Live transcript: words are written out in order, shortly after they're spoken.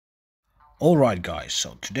Alright guys,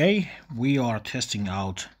 so today we are testing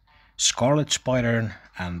out Scarlet Spider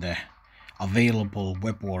and the available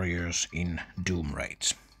web warriors in Doom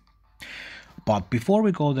raids. But before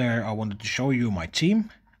we go there, I wanted to show you my team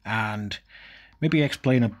and maybe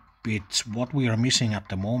explain a bit what we are missing at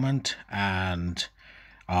the moment and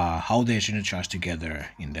how they synergize together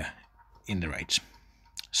in the raids.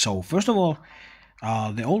 So first of all,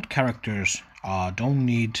 the old characters don't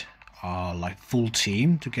need like full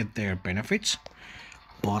team to get their benefits,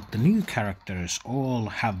 but the new characters all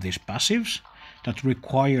have these passives that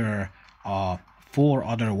require 4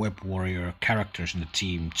 other web warrior characters in the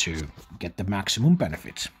team to get the maximum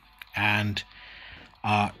benefits. And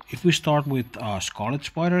if we start with Scarlet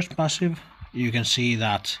Spider's passive, you can see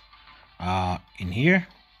that in here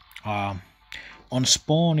on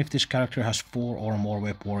spawn, if this character has 4 or more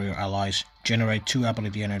web warrior allies, generate 2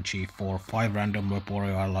 ability energy for 5 random web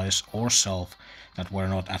warrior allies or self that were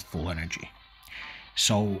not at full energy.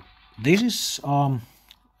 So this is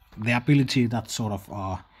the ability that sort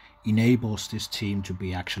of enables this team to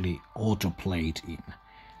be actually auto-played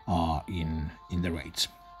in the raids,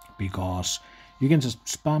 because you can just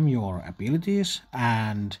spam your abilities,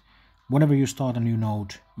 and whenever you start a new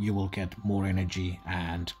node, you will get more energy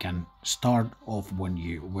and can start off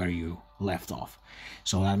where you left off.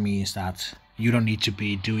 So that means that you don't need to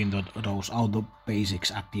be doing those auto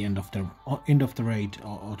basics at the end of the raid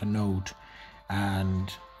or the node,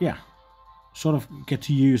 and yeah, sort of get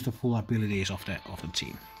to use the full abilities of the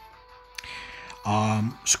team.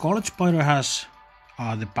 Scarlet Spider has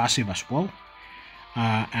the passive as well,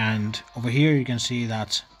 and over here you can see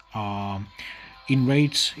that in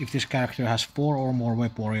raids, if this character has 4 or more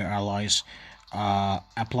web warrior allies,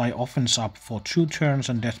 apply offense up for 2 turns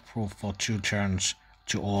and death proof for 2 turns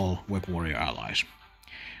to all web warrior allies.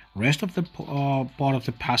 Rest of the part of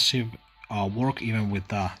the passive work even with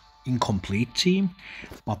the incomplete team,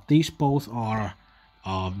 but these both are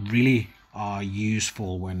really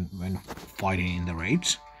useful when fighting in the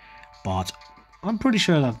raids. But I'm pretty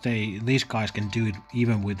sure that these guys can do it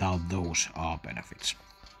even without those benefits.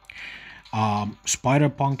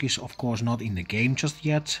 Spider-Punk is of course not in the game just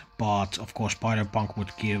yet, but of course Spider-Punk would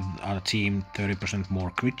give our team 30%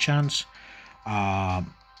 more crit chance,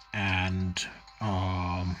 and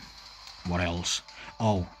what else?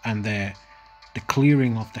 Oh, and the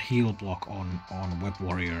clearing of the heal block on web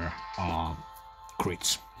warrior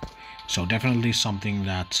crits. So definitely something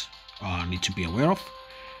that need to be aware of.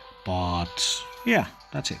 But yeah,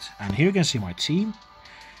 that's it. And here you can see my team.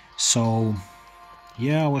 So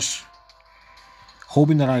yeah, I was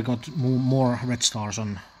hoping that I got more red stars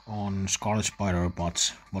on Scarlet Spider,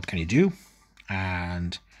 but what can you do?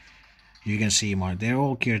 And you can see they're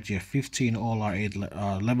all geared tier 15, all are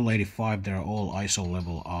level 85, they're all ISO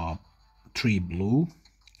level 3 blue,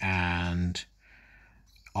 and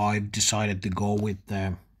I've decided to go with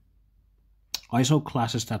the ISO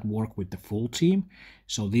classes that work with the full team.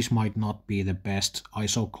 So this might not be the best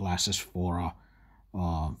ISO classes for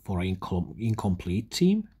an incomplete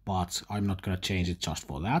team, but I'm not gonna change it just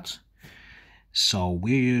for that. So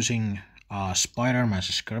we're using Spider-Man as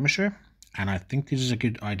a skirmisher, and I think this is a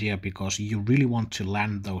good idea because you really want to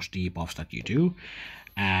land those debuffs that you do,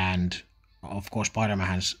 and of course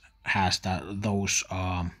Spider-Man has those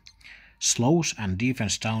slows and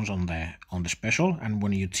defense downs on the special, and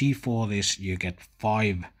when you T4 this, you get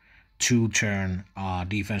 5 2-turn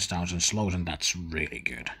defense downs and slows, and that's really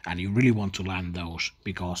good. And you really want to land those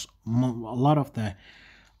because a lot of the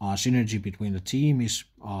synergy between the team is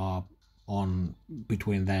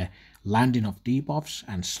between the landing of debuffs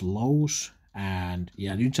and slows, and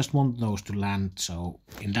yeah, you just want those to land. So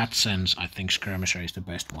in that sense, I think Skirmisher is the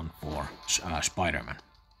best one for Spider-Man.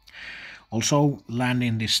 Also,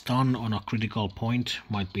 landing this stun on a critical point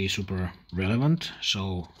might be super relevant,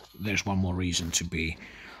 so there's one more reason to be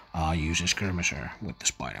using Skirmisher with the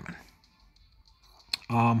Spider-Man.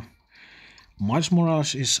 Miles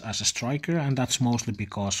Morales is as a striker, and that's mostly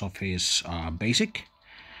because of his basic.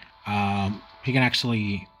 He can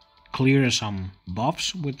actually clear some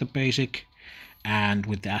buffs with the basic and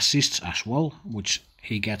with the assists as well, which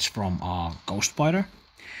he gets from Ghost Spider.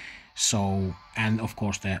 So, and of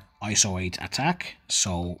course the ISO 8 attack,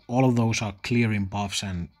 so all of those are clearing buffs,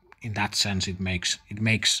 and in that sense it makes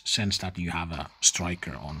sense that you have a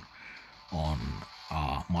striker on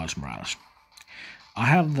Miles Morales. I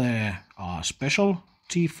have the special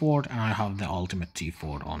T4 and I have the ultimate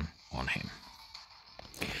T4 on him.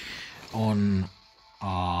 On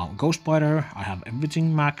Ghost Spider I have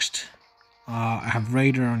everything maxed. I have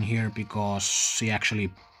Raider on here because he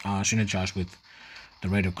actually synergizes with the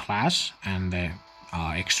Raider class and the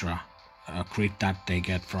extra crit that they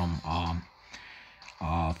get from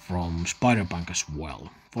from Spider-Bank as well.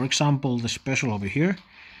 For example, the special over here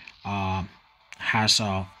has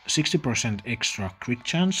a 60% extra crit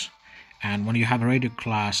chance, and when you have a raider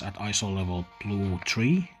class at ISO level blue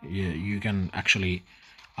 3, you can actually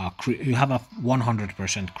you have a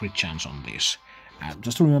 100% crit chance on this.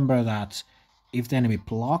 Just remember that if the enemy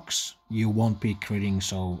blocks, you won't be critting,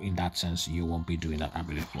 so in that sense you won't be doing that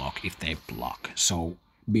ability block if they block. So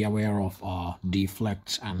be aware of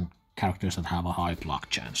deflects and characters that have a high block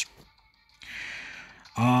chance.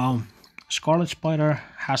 Scarlet Spider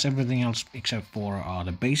has everything else except for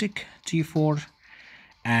the basic T4,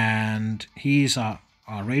 and he's a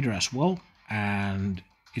raider as well, and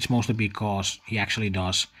it's mostly because he actually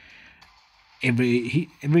does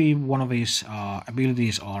every one of his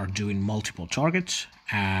abilities are doing multiple targets,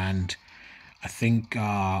 and I think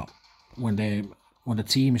when the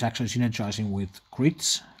team is actually synergizing with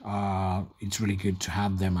crits, it's really good to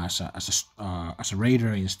have them as a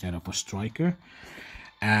raider instead of a striker.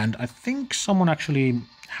 And I think someone actually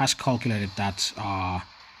has calculated that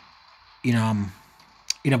in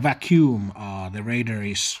a vacuum, the raider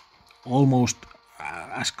is almost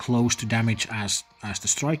as close to damage as the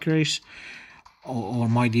striker is, or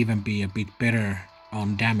might even be a bit better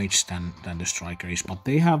on damage than the striker is. But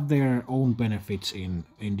they have their own benefits in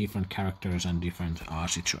different characters and different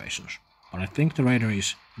situations. But I think the raider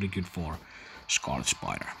is really good for Scarlet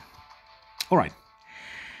Spider. All right.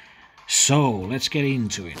 So let's get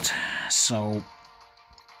into it. So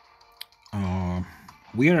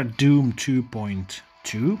we are at Doom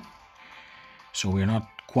 2.2, so we're not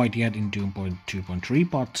quite yet in Doom 2.3,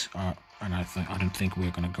 but and I don't think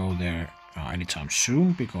we're gonna go there anytime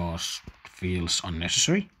soon because it feels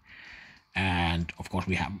unnecessary. And of course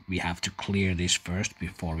we have to clear this first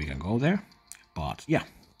before we can go there. But yeah,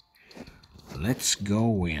 let's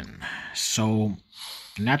go in. So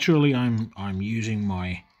naturally I'm using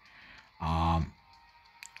my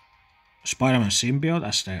Spider-Man symbiote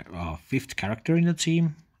as the 5th character in the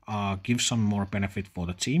team. Gives some more benefit for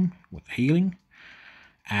the team with healing,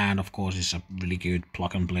 and of course is a really good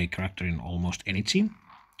plug and play character in almost any team.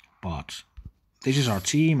 But this is our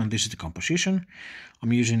team and this is the composition.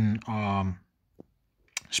 I'm using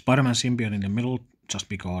Spider-Man symbiote in the middle just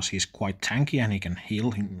because he's quite tanky and he can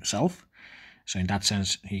heal himself, so in that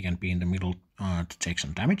sense he can be in the middle to take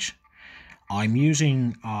some damage. I'm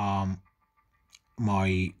using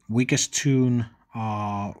my weakest toon,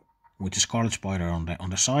 which is Scarlet Spider on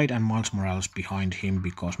the side, and Miles Morales behind him,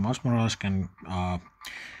 because Miles Morales can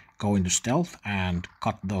go into stealth and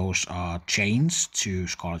cut those chains to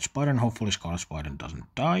Scarlet Spider, and hopefully Scarlet Spider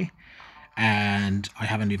doesn't die. And I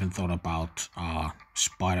haven't even thought about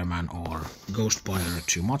Spider-Man or Ghost Spider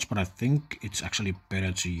too much, but I think it's actually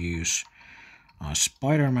better to use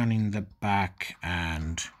Spider-Man in the back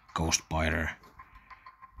and Ghost Spider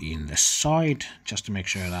in the side, just to make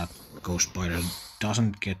sure that Ghost Spider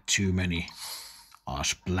doesn't get too many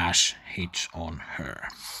splash hits on her.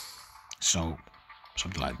 So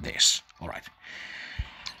something like this. All right,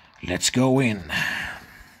 let's go in.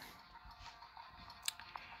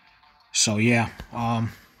 So yeah,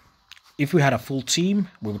 if we had a full team,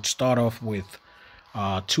 we would start off with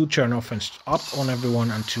 2 turn offense up on everyone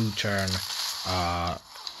and 2 turn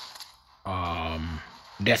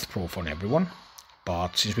death proof on everyone.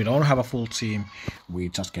 But since we don't have a full team, we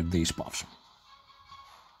just get these buffs.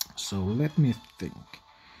 So let me think.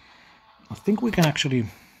 I think we can actually...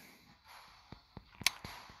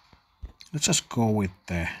 Let's just go with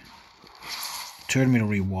the turn meter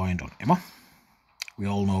rewind on Emma. We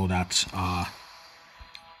all know that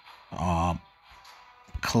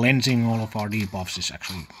cleansing all of our debuffs is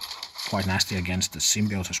actually quite nasty against the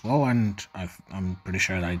symbiotes as well, and I'm pretty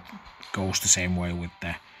sure that it goes the same way with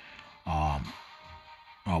the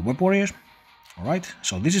web warriors. Alright,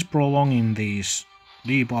 so this is prolonging these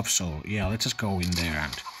debuffs, so yeah, let's just go in there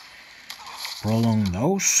and prolong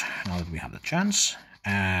those now that we have the chance.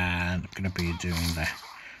 And I'm gonna be doing the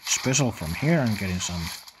special from here and getting some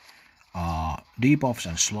debuffs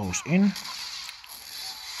and slows in.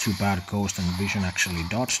 Too bad Ghost and Vision actually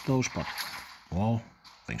dodged those, but well,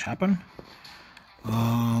 things happen.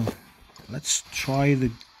 Let's try to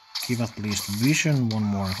give at least Vision one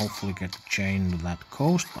more and hopefully get the chain with that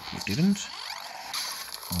Ghost, but we didn't.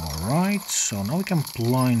 Alright, so now we can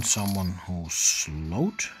blind someone who's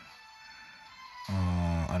slowed.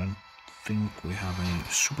 I don't think we have any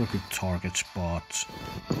super good targets, but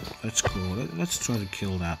let's go. Let's try to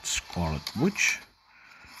kill that Scarlet Witch.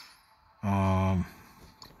 I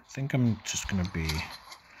think I'm just gonna be.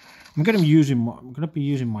 I'm gonna be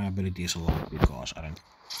using my abilities a lot because I don't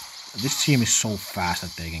this team is so fast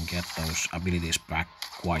that they can get those abilities back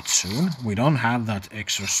quite soon. We don't have that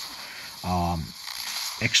extra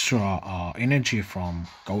energy from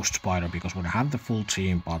Ghost Spider because we don't have the full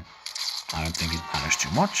team, but I don't think it matters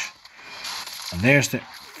too much. And there's the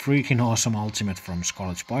freaking awesome ultimate from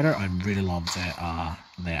Scarlet Spider. I really love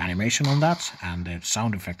the animation on that, and the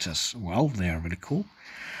sound effects as well. They are really cool.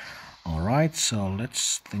 Alright, so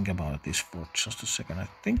let's think about this for just a second. I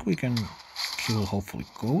think we can kill, hopefully,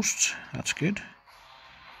 Ghosts. That's good.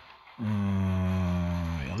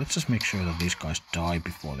 Yeah, let's just make sure that these guys die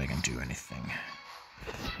before they can do anything.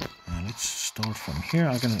 Let's start from here.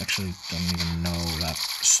 I don't even know that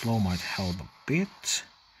slow might help a bit.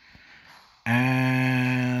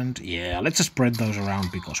 And yeah, let's just spread those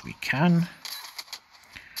around because we can.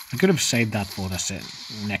 I could have saved that for the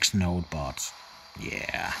next node, but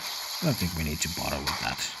yeah, I don't think we need to bother with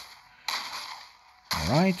that.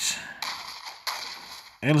 Alright.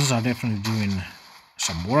 Elves are definitely doing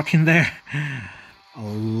some work in there. A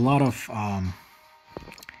lot of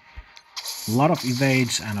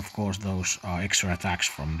evades, and of course those extra attacks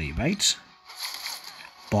from the evades.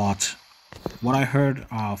 But what I heard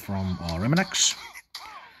from Remenex,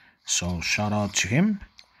 so shout out to him,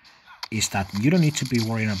 is that you don't need to be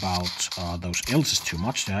worrying about those elves too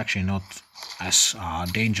much. They're actually not as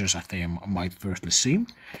dangerous as they might firstly seem,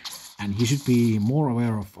 and you should be more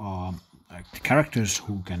aware of like the characters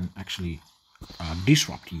who can actually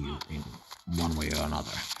disrupt you in one way or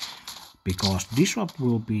another, because disrupt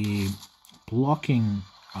will be blocking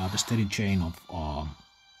the steady chain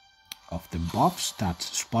of the buffs that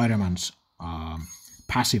Spider-Man's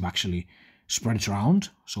passive actually spreads around.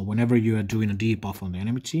 So whenever you are doing a debuff on the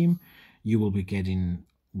enemy team, you will be getting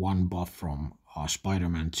one buff from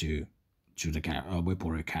Spider-Man to the Web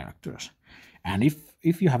Warrior characters. And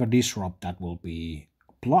if you have a disrupt, that will be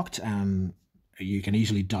blocked, and you can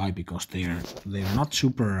easily die because they're not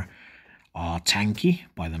super tanky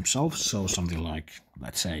by themselves. So something like,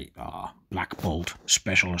 let's say, Black Bolt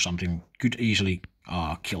special or something could easily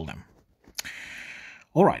kill them.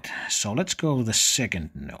 Alright, so let's go to the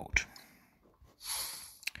second node.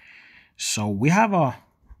 So we have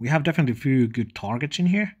definitely a few good targets in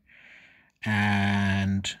here,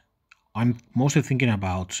 and I'm mostly thinking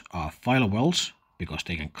about Philo Wells because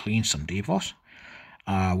they can clean some debuffs.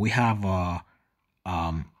 We have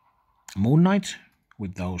Moon Knight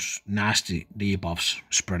with those nasty debuffs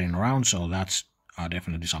spreading around, so that's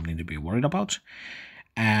definitely something to be worried about.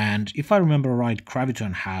 And if I remember right,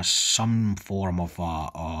 Graviton has some form of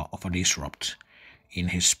a disrupt in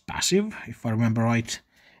his passive, if I remember right.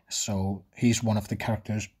 So he's one of the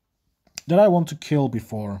characters that I want to kill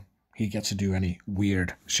before he gets to do any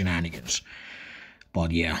weird shenanigans.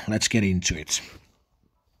 But yeah, let's get into it.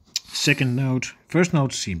 Second node. First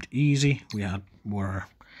node seemed easy. We were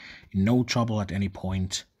in no trouble at any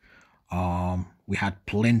point. We had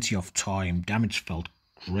plenty of time. Damage felt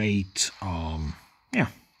great. Yeah,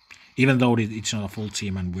 even though it's not a full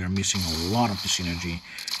team and we're missing a lot of the synergy,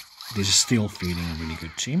 this is still feeling a really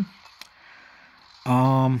good team.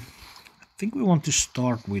 I think we want to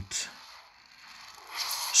start with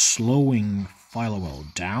slowing Philo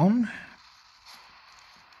down.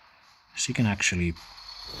 She can actually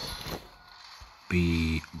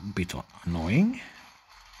be a bit annoying.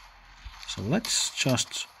 So let's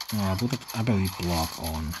just put an ability block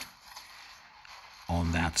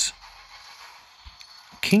on that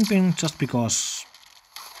Kingpin just because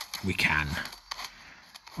we can.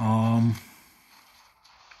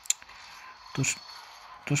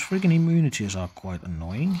 Those freaking immunities are quite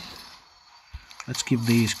annoying. Let's give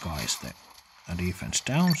these guys the defense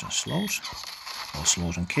downs and slows. Or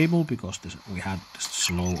slows on Cable because we had this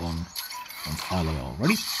slow on Philo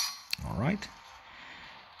already. Alright.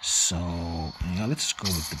 So yeah, let's go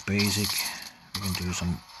with the basic. We can do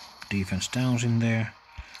some defense downs in there.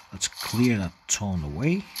 Let's clear that tone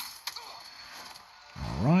away.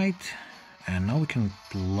 Alright. And now we can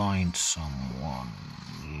blind someone.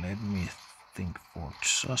 Let me think for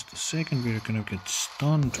just a second. We're gonna get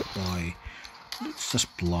stunned by... Let's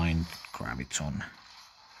just blind Graviton.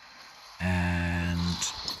 And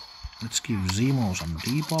let's give Zemo some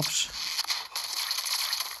debuffs.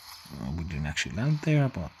 We didn't actually land there,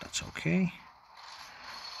 but that's okay.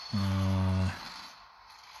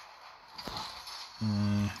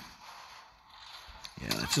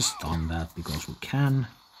 Yeah, let's just stun that because we can.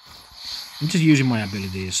 I'm just using my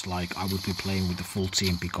abilities like I would be playing with the full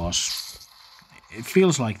team because it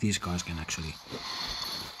feels like these guys can actually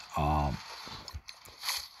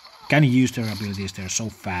use their abilities. They're so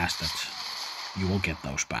fast that you will get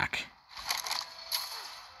those back.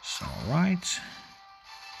 So, right.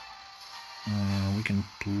 We can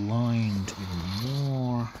blind even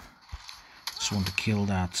more. Just want to kill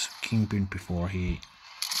that Kingpin before he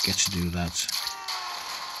gets to do that.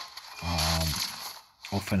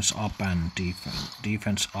 Offense up and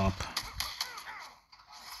defense up.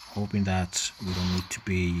 Hoping that we don't need to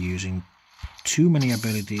be using too many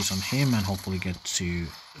abilities on him and hopefully get to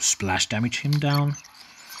splash damage him down.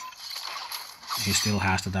 He still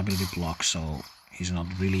has that ability block, so he's not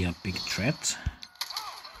really a big threat.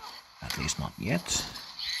 At least not yet.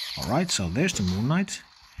 Alright, so there's the Moon Knight.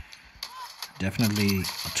 Definitely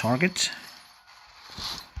a target.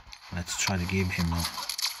 Let's try to give him a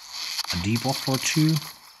debuff or two.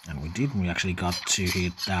 And we did. We actually got to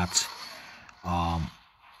hit that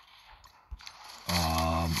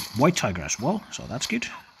White Tiger as well, so that's good.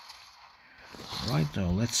 Right, so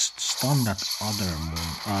let's stun that other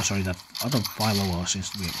moon. Sorry, that other Philo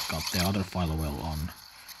since we got the other Philo on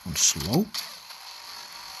slow.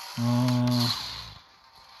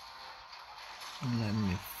 Let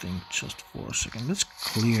me think just for a second. Let's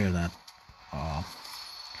clear that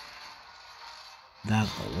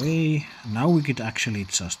away. Now we could actually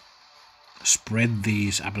just spread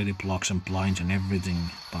these ability blocks and blinds and everything,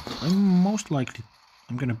 but I'm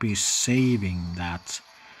gonna be saving that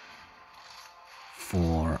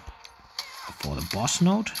for the boss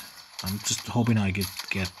node. I'm just hoping I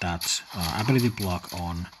get that ability block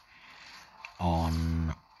on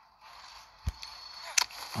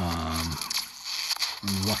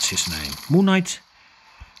what's his name? Moon Knight.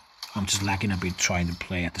 I'm just lagging a bit trying to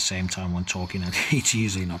play at the same time when talking, and it's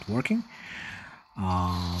usually not working.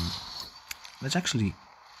 Let's actually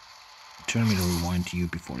turn me to rewind you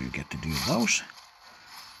before you get to do those.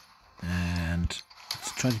 And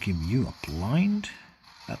let's try to give you a blind.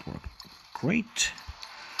 That worked great.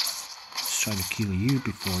 Let's try to kill you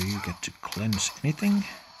before you get to cleanse anything.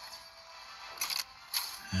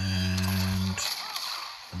 And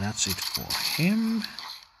that's it for him.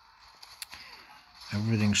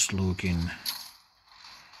 Everything's looking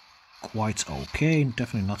quite okay.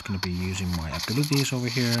 Definitely not going to be using my abilities over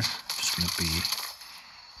here. Just going to be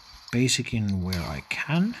basicing where I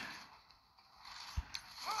can.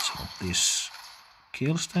 Let's hope this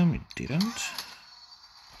kills them. It didn't.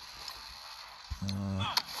 Well,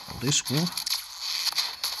 this will.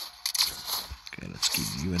 Okay, let's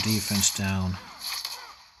give you a defense down.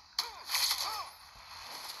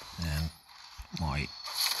 And my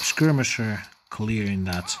skirmisher clearing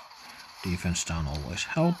that defense down always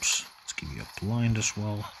helps. Let's give you a blind as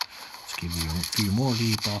well. Let's give you a few more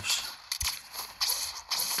debuffs.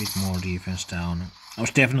 A bit more defense down. I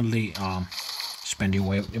was definitely spending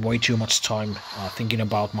way too much time thinking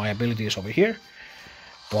about my abilities over here.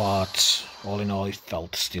 But all in all, it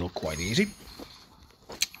felt still quite easy.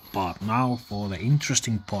 But now for the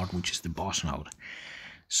interesting part, which is the boss node.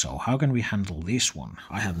 So how can we handle this one?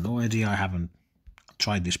 I have no idea. I haven't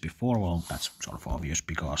tried this before. Well, that's sort of obvious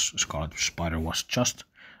because Scarlet Spider was just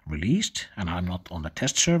released and I'm not on the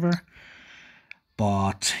test server.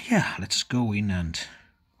 But yeah, let's go in and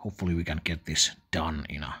hopefully we can get this done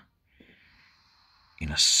in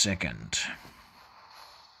a second.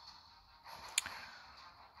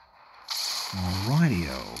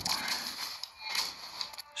 Alrightio.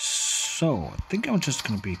 So I think I'm just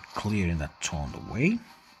gonna be clearing that taunt away.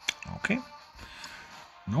 Okay.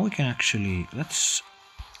 Now we can actually, let's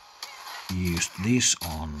use this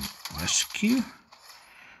on rescue.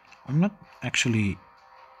 I'm not actually,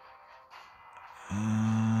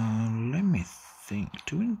 let me think,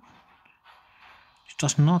 it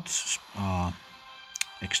does not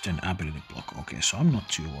extend ability block. Okay, so I'm not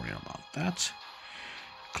too worried about that.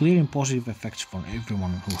 Clearing positive effects from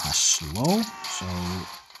everyone who has slow, so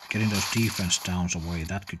getting those defense downs away,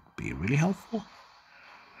 that could be really helpful.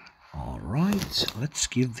 Alright, let's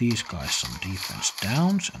give these guys some defense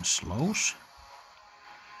downs and slows.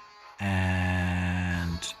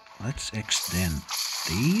 And let's extend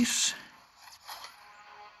these.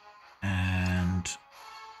 And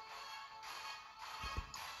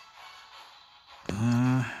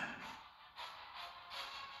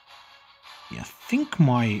yeah, I think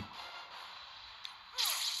my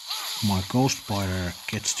Ghost Spider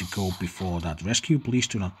gets to go before that rescue. Please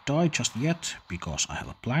do not die just yet, because I have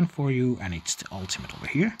a plan for you, and it's the ultimate over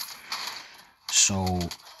here. So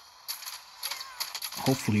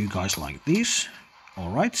hopefully you guys like this.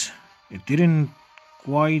 Alright, it didn't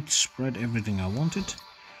quite spread everything I wanted,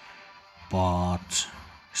 but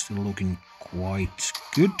still looking quite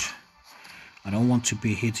good. I don't want to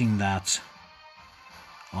be hitting that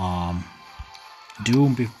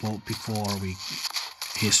Doom before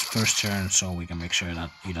his first turn, so we can make sure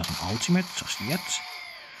that he doesn't ultimate just yet.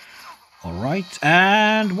 Alright,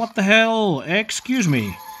 and what the hell? Excuse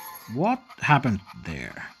me. What happened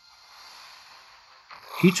there?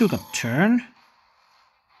 He took a turn.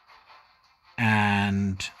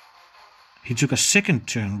 And he took a second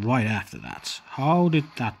turn right after that. How did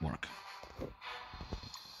that work?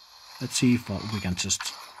 Let's see if we can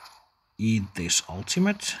just eat this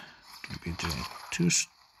ultimate. We'll be doing two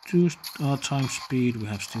times speed. We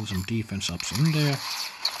have still some defense ups in there.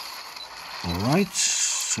 Alright,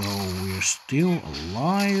 so we're still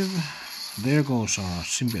alive. There goes our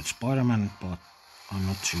symbiote Spider-Man, but I'm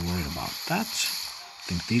not too worried about that. I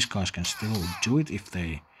think these guys can still do it if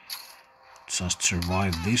they just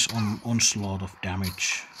survive this onslaught of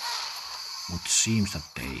damage. It seems that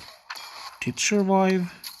they did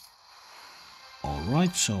survive.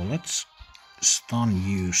 Alright, so let's stun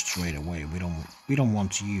you straight away. We don't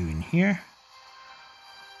want you in here.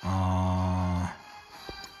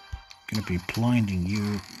 Gonna be blinding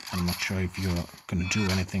you. I'm not sure if you're gonna do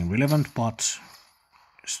anything relevant, but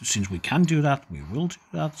since we can do that, we will do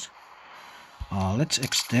that. Let's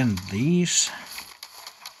extend these.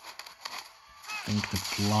 I think the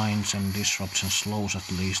blinds and disrupts and slows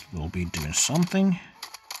at least will be doing something.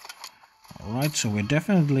 Alright, so we're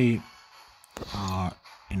definitely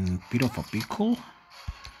in a bit of a pickle.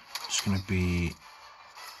 It's gonna be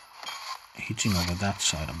hitting over that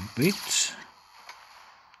side a bit.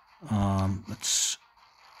 Let's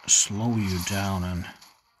slow you down, and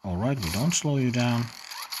alright, we don't slow you down.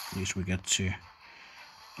 At least we get to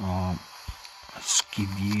let's give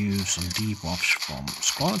you some debuffs from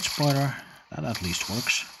Scarlet Spider. That at least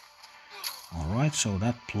works. Alright, so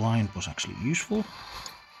that blind was actually useful.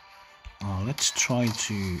 Let's try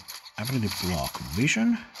to ability block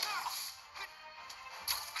vision.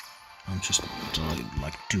 I'm just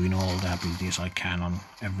like doing all the abilities I can on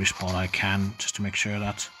every spot I can, just to make sure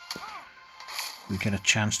that we get a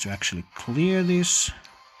chance to actually clear this.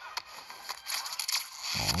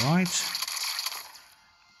 Alright.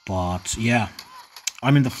 But yeah,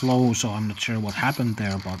 I'm in the flow, so I'm not sure what happened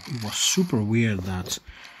there, but it was super weird that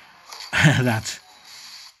that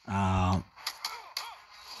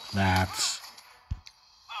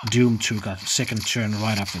Doom2 got a second turn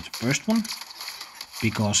right after the first one.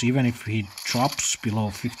 Because even if he drops below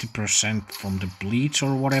 50% from the bleeds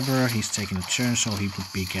or whatever, he's taking a turn, so he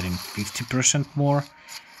would be getting 50% more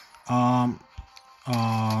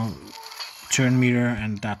turn meter,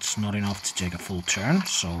 and that's not enough to take a full turn.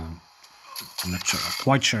 So I'm not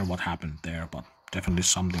quite sure what happened there, but definitely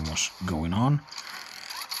something was going on.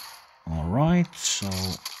 Alright, so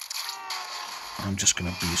I'm just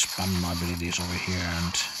gonna be spamming my abilities over here,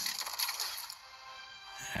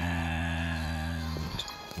 and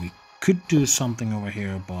we could do something over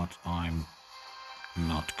here, but I'm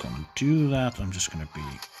not gonna do that. I'm just gonna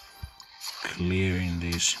be clearing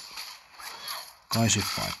these guys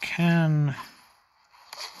if I can.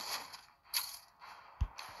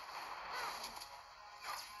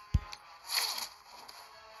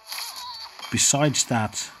 Besides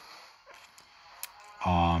that,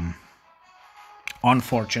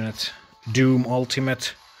 unfortunate Doom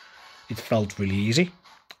Ultimate, it felt really easy,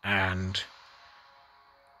 and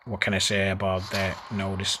what can I say about the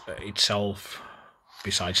notice itself?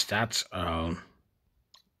 Besides that,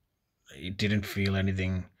 it didn't feel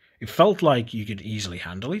anything. It felt like you could easily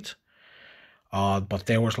handle it, but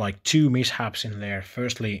there was like two mishaps in there.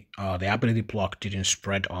 Firstly, the ability block didn't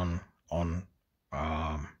spread on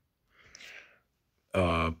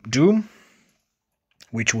Doom,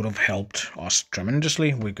 which would have helped us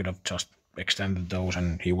tremendously. We could have just extended those,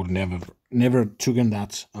 and he would never taken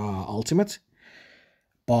that ultimate.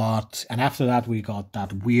 But and after that, we got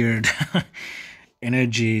that weird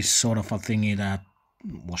energy sort of a thingy that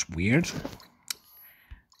was weird.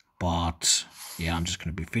 But yeah, I'm just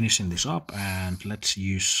gonna be finishing this up, and let's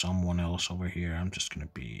use someone else over here. I'm just gonna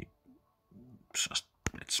be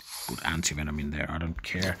let's put anti-venom in there. I don't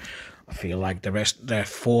care. I feel like the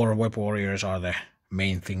 4 web warriors are the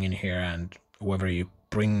main thing in here, and whoever you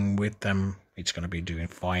bring with them, it's gonna be doing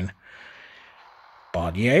fine.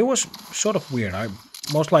 But yeah, it was sort of weird. I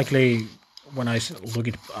most likely, when I look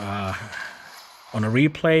at on a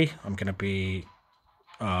replay, I'm gonna be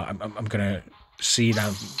I'm gonna see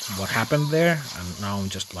that what happened there, and now I'm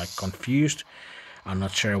just like confused. I'm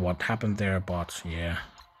not sure what happened there, but yeah.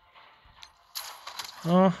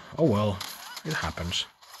 Oh well, it happens.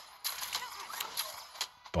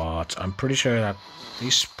 But I'm pretty sure that at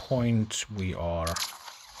this point we are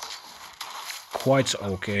quite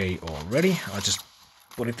okay already. I just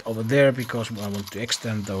put it over there because I want to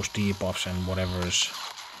extend those debuffs and whatever's,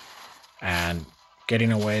 and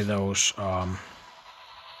getting away those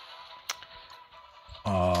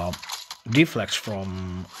deflects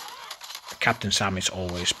from Captain Sam is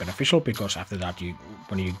always beneficial, because after that,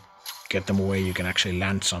 when you get them away, you can actually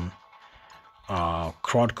land some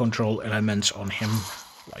crowd control elements on him,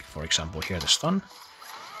 like for example here the stun.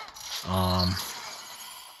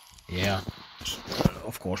 Yeah,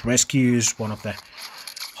 of course, rescue is one of the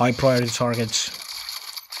high priority targets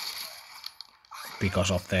because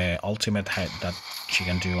of the ultimate head that she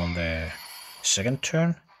can do on the second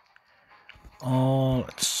turn.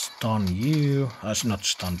 Let's stun you. It's not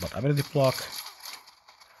stun, but ability block.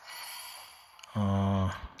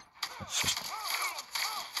 Let's just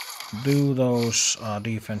do those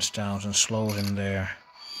defense downs and slows in there,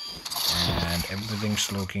 and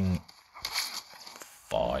everything's looking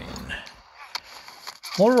fine.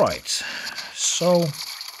 Alright, so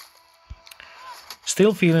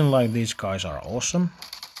still feeling like these guys are awesome.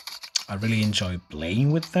 I really enjoy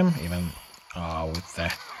playing with them, even with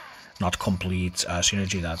the not complete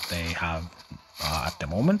synergy that they have at the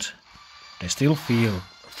moment. They still feel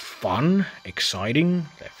fun, exciting.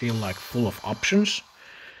 They feel like full of options.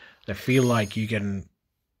 They feel like you can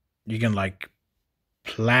like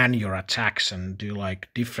plan your attacks and do like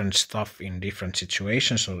different stuff in different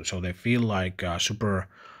situations. So they feel like super,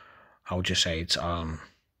 how would you say, it's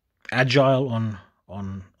agile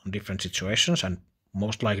on different situations, and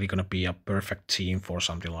most likely gonna be a perfect team for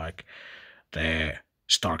something like the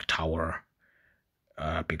Stark Tower,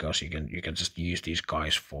 because you can just use these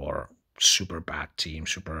guys for super bad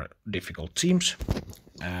teams, super difficult teams,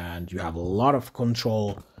 and you have a lot of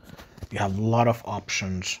control, you have a lot of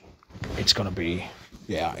options. It's gonna be,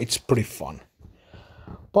 yeah, it's pretty fun.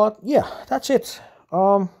 But yeah, that's it.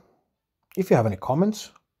 If you have any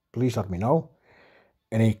comments, please let me know.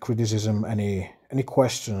 Any criticism, any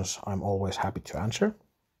questions, I'm always happy to answer.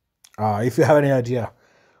 If you have any idea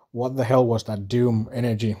what the hell was that Doom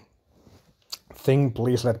energy thing,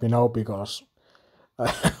 please let me know, because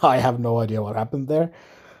I have no idea what happened there.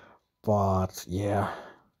 But yeah,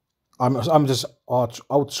 I'm just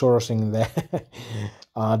outsourcing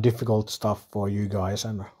the difficult stuff for you guys,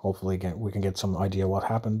 and hopefully we can get some idea what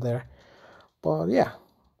happened there. But yeah,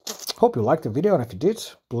 hope you liked the video, and if you did,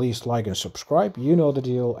 please like and subscribe. You know the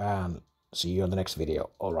deal, and see you on the next video.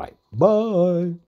 Alright, bye!